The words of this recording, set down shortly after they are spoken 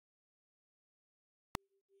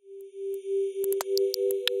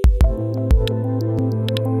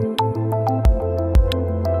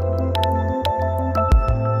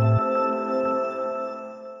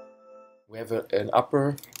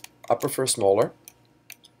upper first molar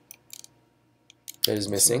that is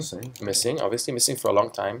missing, obviously missing for a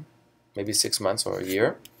long time, maybe 6 months or a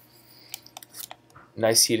year.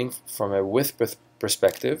 Nice healing from a width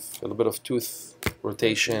perspective, a little bit of tooth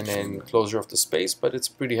rotation and closure of the space, but it's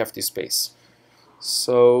pretty hefty space.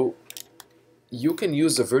 So you can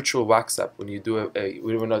use a virtual wax up when you do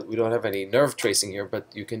we don't have any nerve tracing here, but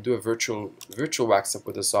you can do a virtual wax up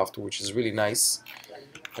with the software, which is really nice,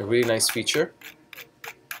 a really nice feature.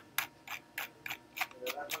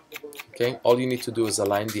 Okay, all you need to do is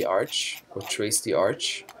align the arch or trace the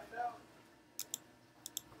arch,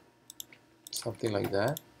 something like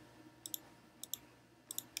that.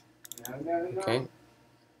 Okay,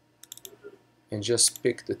 and just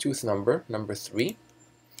pick the tooth number 3,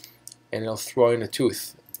 and it'll throw in a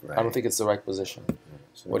tooth. Right. I don't think it's the right position. Yeah.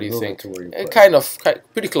 So what do you think? Kind of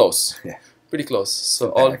pretty close. Yeah. Pretty close.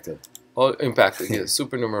 So all impacted. Yeah,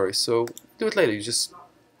 supernumerary. So do it later. You just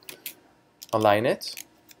align it.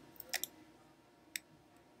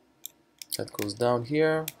 That goes down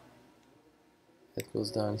here. That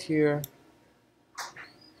goes down here.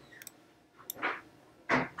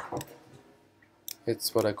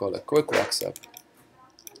 It's what I call a quick wax up.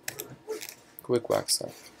 Quick wax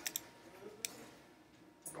up.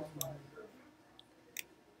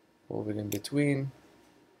 Move it in between.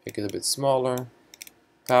 Make it a bit smaller.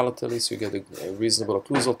 Palatally, so you get a reasonable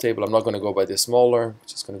occlusal table. I'm not going to go by this molar. I'm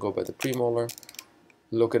just going to go by the premolar.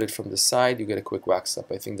 Look at it from the side. You get a quick wax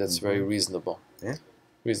up. I think that's very reasonable. Yeah.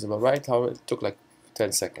 Reasonable, right? How it took like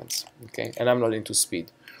 10 seconds. Okay, and I'm not into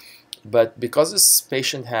speed. But because this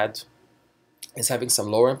patient is having some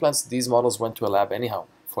lower implants, these models went to a lab anyhow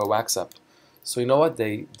for a wax up. So you know what?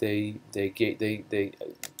 I think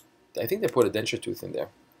they put a denture tooth in there,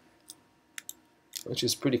 which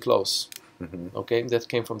is pretty close. Okay, that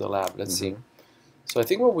came from the lab. Let's see. So I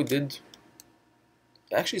think what we did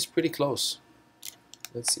actually is pretty close.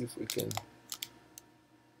 Let's see if we can.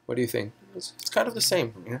 What do you think? It's kind of the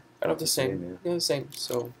same. Yeah, kind of the same. Yeah, the same.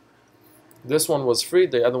 So this one was free.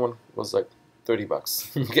 The other one was like $30.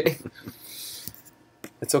 Okay.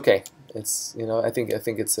 It's okay. It's, you know, I think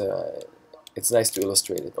it's nice to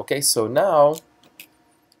illustrate it. Okay, so now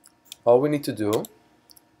all we need to do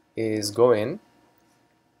is go in.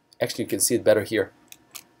 Actually, you can see it better here,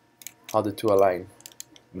 how the two align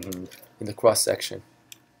in the cross section.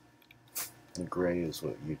 The gray is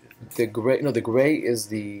what you did. The gray is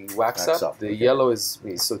the wax up. The yellow is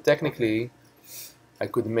me. So technically, I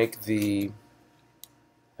could make the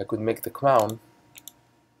crown.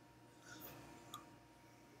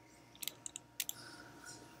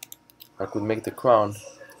 I could make the crown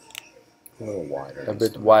a little wider. A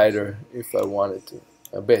bit wider if I wanted to.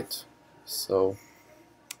 A bit. So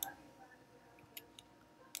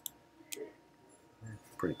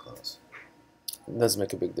pretty close. It does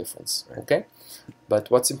make a big difference. Right. Okay?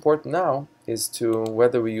 But what's important now is to,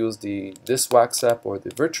 whether we use this wax up or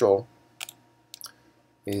the virtual,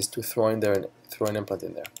 is to throw an implant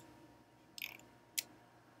in there.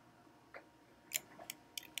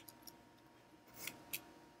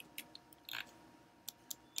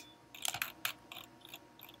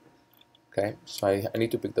 Okay, so I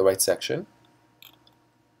need to pick the right section,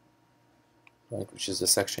 right, which is the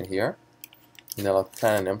section here, and then I'll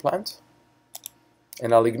plan an implant,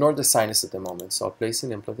 and I'll ignore the sinus at the moment, so I'll place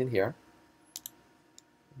an implant in here.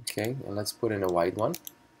 Okay, and let's put in a wide one.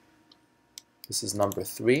 This is number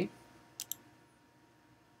 3.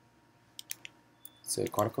 It's a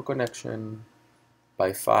conical connection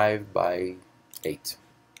by 5 by 8.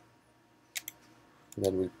 And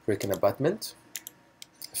then we'll prick an abutment.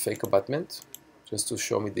 Fake abutment, just to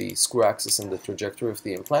show me the screw axis and the trajectory of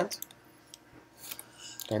the implant.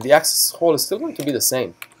 And the axis hole is still going to be the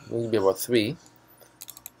same. It's going to be about 3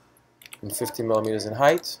 and 50 millimeters in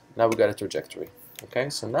height. Now we got a trajectory. Okay,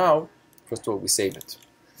 so now, first of all, we save it.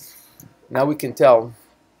 Now we can tell,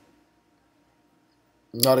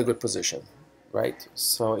 not a good position, right?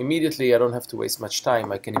 So immediately, I don't have to waste much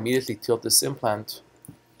time. I can immediately tilt this implant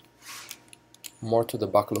more to the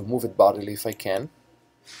buccal, or move it bodily if I can.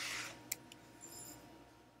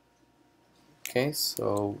 Okay,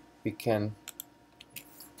 so we can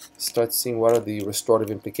start seeing what are the restorative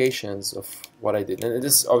implications of what I did. And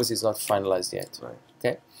this obviously is not finalized yet. Right.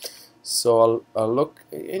 Okay, so I'll look,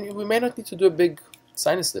 and we may not need to do a big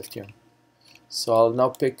sinus lift here. So I'll now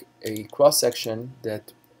pick a cross section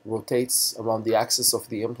that rotates around the axis of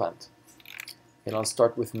the implant. And I'll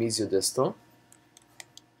start with mesiodistal.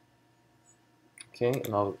 Okay,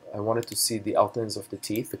 and I wanted to see the outlines of the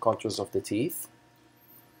teeth, the contours of the teeth.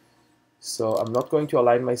 So I'm not going to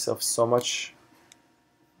align myself so much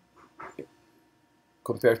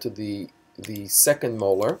compared to the the second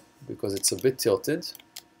molar because it's a bit tilted.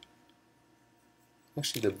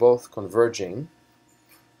 Actually, they're both converging.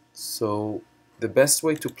 So the best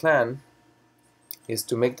way to plan is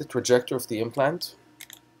to make the trajectory of the implant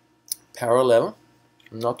parallel,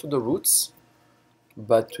 not to the roots,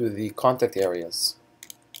 but to the contact areas.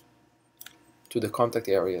 To the contact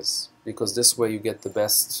areas, because this way you get the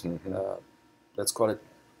best, let's call it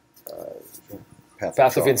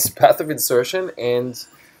path of insertion, and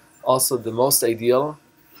also the most ideal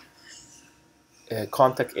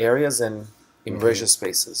contact areas and embrasure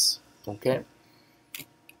spaces. Okay.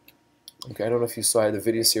 Okay. I don't know if you saw the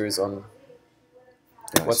video series on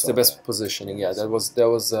what's the best positioning. Yeah, that was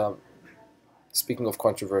speaking of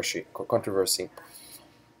controversy.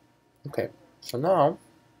 Okay. So now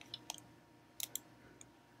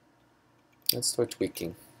let's start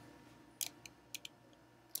tweaking.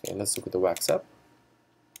 Okay, let's look at the wax up.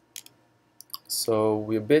 So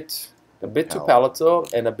we're a bit too palatal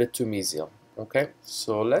and a bit too mesial. Okay,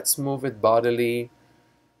 so let's move it bodily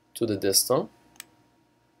to the distal.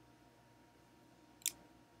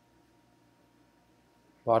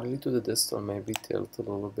 Bodily to the distal, maybe tilt a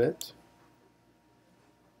little bit.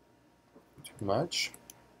 Too much.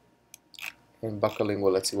 And buckling,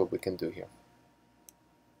 well, let's see what we can do here.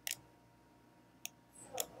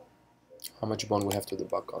 How much bone we have to the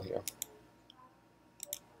buccal here?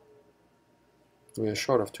 We are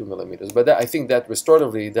short of 2 millimeters, but I think that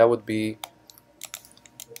restoratively that would be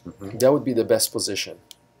the best position.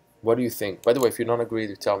 What do you think? By the way, if you don't agree,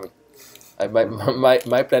 you tell me.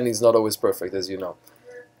 My planning is not always perfect, as you know.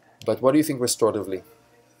 But what do you think restoratively?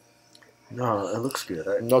 No, it looks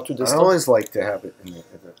good. Not too distal? I always like to have it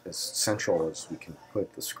as central as we can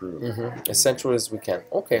put the screw. As central as we can.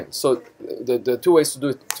 Okay, so the two ways to do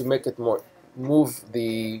it, to make it more, move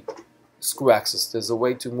the screw axis. There's a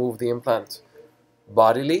way to move the implant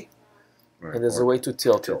bodily, right, and there's a way to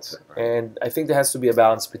tilt it. Right. And I think there has to be a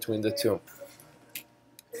balance between the two.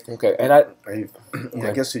 Okay, and I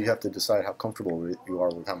guess you have to decide how comfortable you are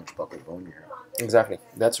with how much buccal bone you have. Exactly,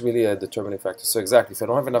 that's really a determining factor. So exactly, if I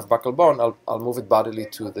don't have enough buccal bone, I'll move it bodily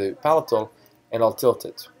to the palatal, and I'll tilt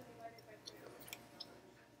it.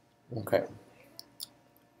 Okay.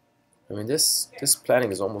 I mean, this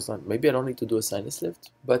planning is almost done. Maybe I don't need to do a sinus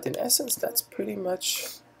lift, but in essence, that's pretty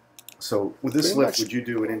much. So with this lift, would you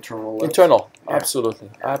do an internal lift? Internal, yeah. Absolutely,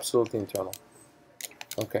 absolutely internal.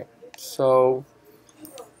 Okay, so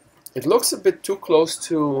it looks a bit too close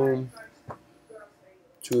to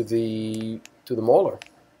the molar.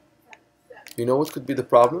 You know what could be the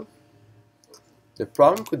problem? The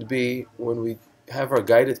problem could be when we have our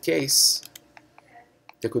guided case,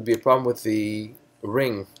 there could be a problem with the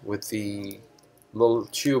ring, with the little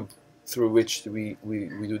tube through which we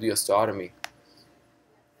do the osteotomy.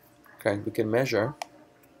 Okay, we can measure.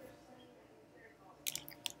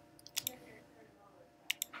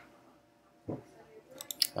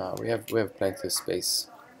 We have plenty of space.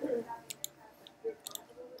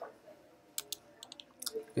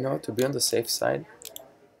 You know, to be on the safe side,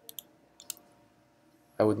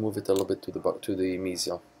 I would move it a little bit to the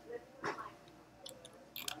mesial.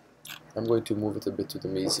 I'm going to move it a bit to the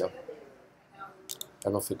mesial. I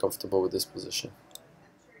don't feel comfortable with this position.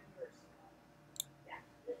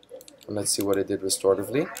 And let's see what it did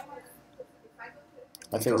restoratively.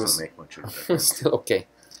 I think it doesn't make much of a difference. Still okay.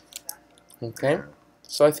 Okay, yeah.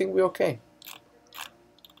 So I think we're okay.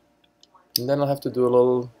 And then I'll have to do a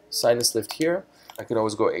little sinus lift here. I can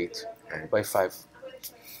always go 8 by 5.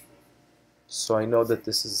 So I know that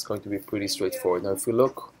this is going to be pretty straightforward. Now if we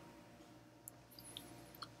look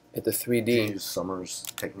at the 3D. Do you use Summers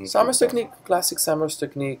technique? Summers technique, classic Summers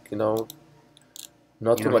technique, you know,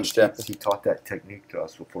 not too much depth. He taught that technique to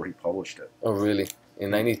us before he published it. Oh really? In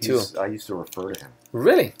 '92? I used to refer to him.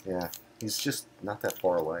 Really? Yeah. He's just not that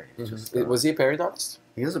far away. Just, was he a periodontist?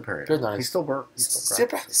 He is a periodontist. He still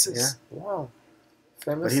practices. Yeah. Wow.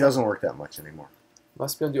 Famous. But he doesn't work that much anymore.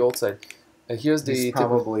 Must be on the old side. Here's the... He's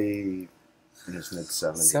probably in his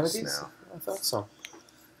mid-70s now. I thought so.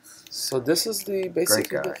 So this is the basic...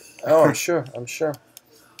 Great guy. Oh, I'm sure. I'm sure.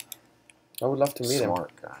 I would love to meet him.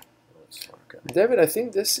 Smart guy. David, I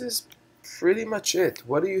think this is pretty much it.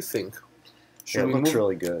 What do you think? It looks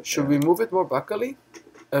really good. Should we move it more buccally?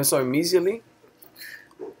 I'm sorry, mesially?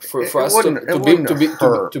 For us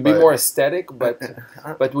to be more aesthetic, but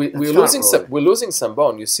we're losing some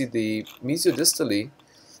bone. You see, the mesiodistally,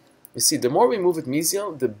 you see, the more we move it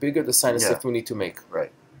mesial, the bigger the sinus lift we need to make.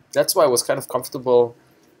 Right. That's why I was kind of comfortable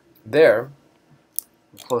there.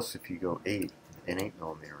 Plus, if you go 8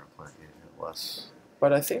 millimeter implant, you get less.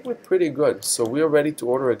 But I think we're pretty good, so we are ready to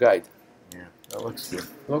order a guide. Yeah. That looks good.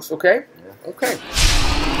 Looks okay? Yeah. Okay.